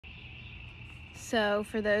So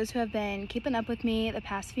for those who have been keeping up with me the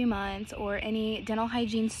past few months, or any dental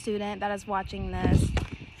hygiene student that is watching this,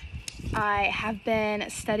 I have been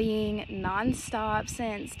studying non-stop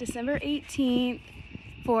since December 18th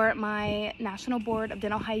for my National Board of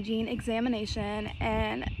Dental Hygiene examination,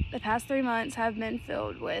 and the past 3 months have been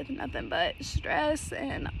filled with nothing but stress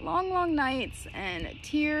and long nights and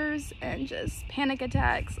tears and just panic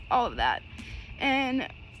attacks, all of that. And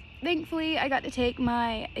thankfully I got to take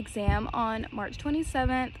my exam on March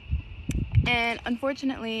 27th, and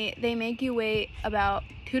unfortunately they make you wait about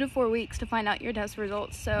 2 to 4 weeks to find out your test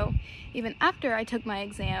results. So even after I took my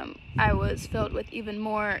exam, I was filled with even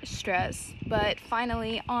more stress. But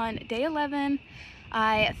finally on day 11,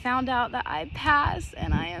 I found out that I passed,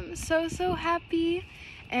 and I am so happy.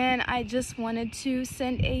 And I just wanted to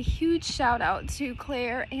send a huge shout out to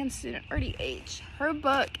Claire and StudentRDH. Her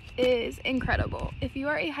book is incredible. If you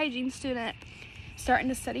are a hygiene student starting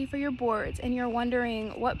to study for your boards and you're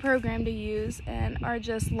wondering what program to use and are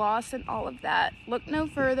just lost in all of that, look no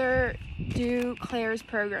further, do Claire's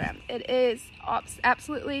program. It is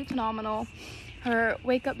absolutely phenomenal. Her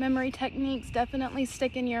wake up memory techniques definitely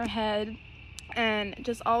stick in your head, and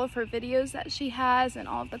just all of her videos that she has and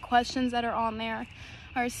all of the questions that are on there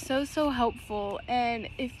are so helpful. And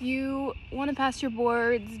if you want to pass your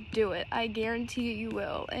boards, do it. I guarantee you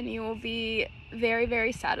will, and you will be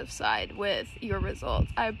very satisfied with your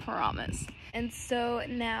results, I promise. And so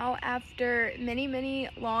now, after many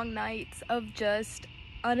long nights of just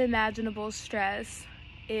unimaginable stress,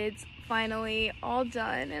 it's finally all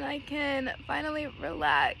done and I can finally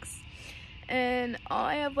relax. And all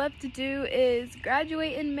I have left to do is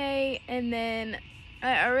graduate in May, and then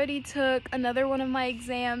I already took another one of my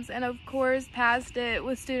exams and of course passed it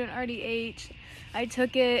with StudentRDH. I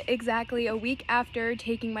took it exactly a week after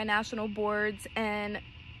taking my national boards and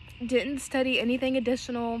didn't study anything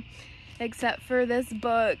additional except for this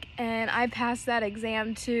book, and I passed that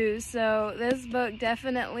exam too. So this book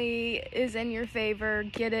definitely is in your favor.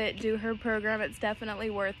 Get it, do her program, it's definitely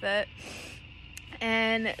worth it.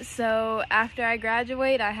 And so after I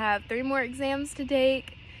graduate, I have 3 more exams to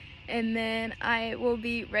take, and then I will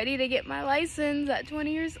be ready to get my license at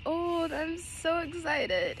 20 years old. I'm so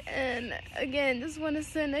excited. And again, just want to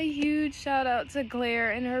send a huge shout out to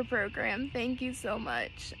Claire and her program. Thank you so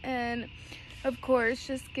much. And of course,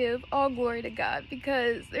 just give all glory to God,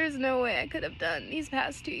 because there's no way I could have done these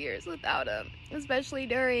past 2 years without him, especially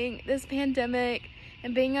during this pandemic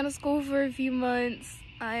and being out of school for a few months.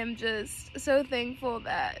 I am just so thankful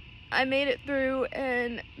that I made it through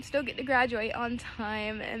and still get to graduate on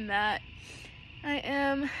time, and that I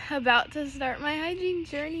am about to start my hygiene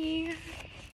journey.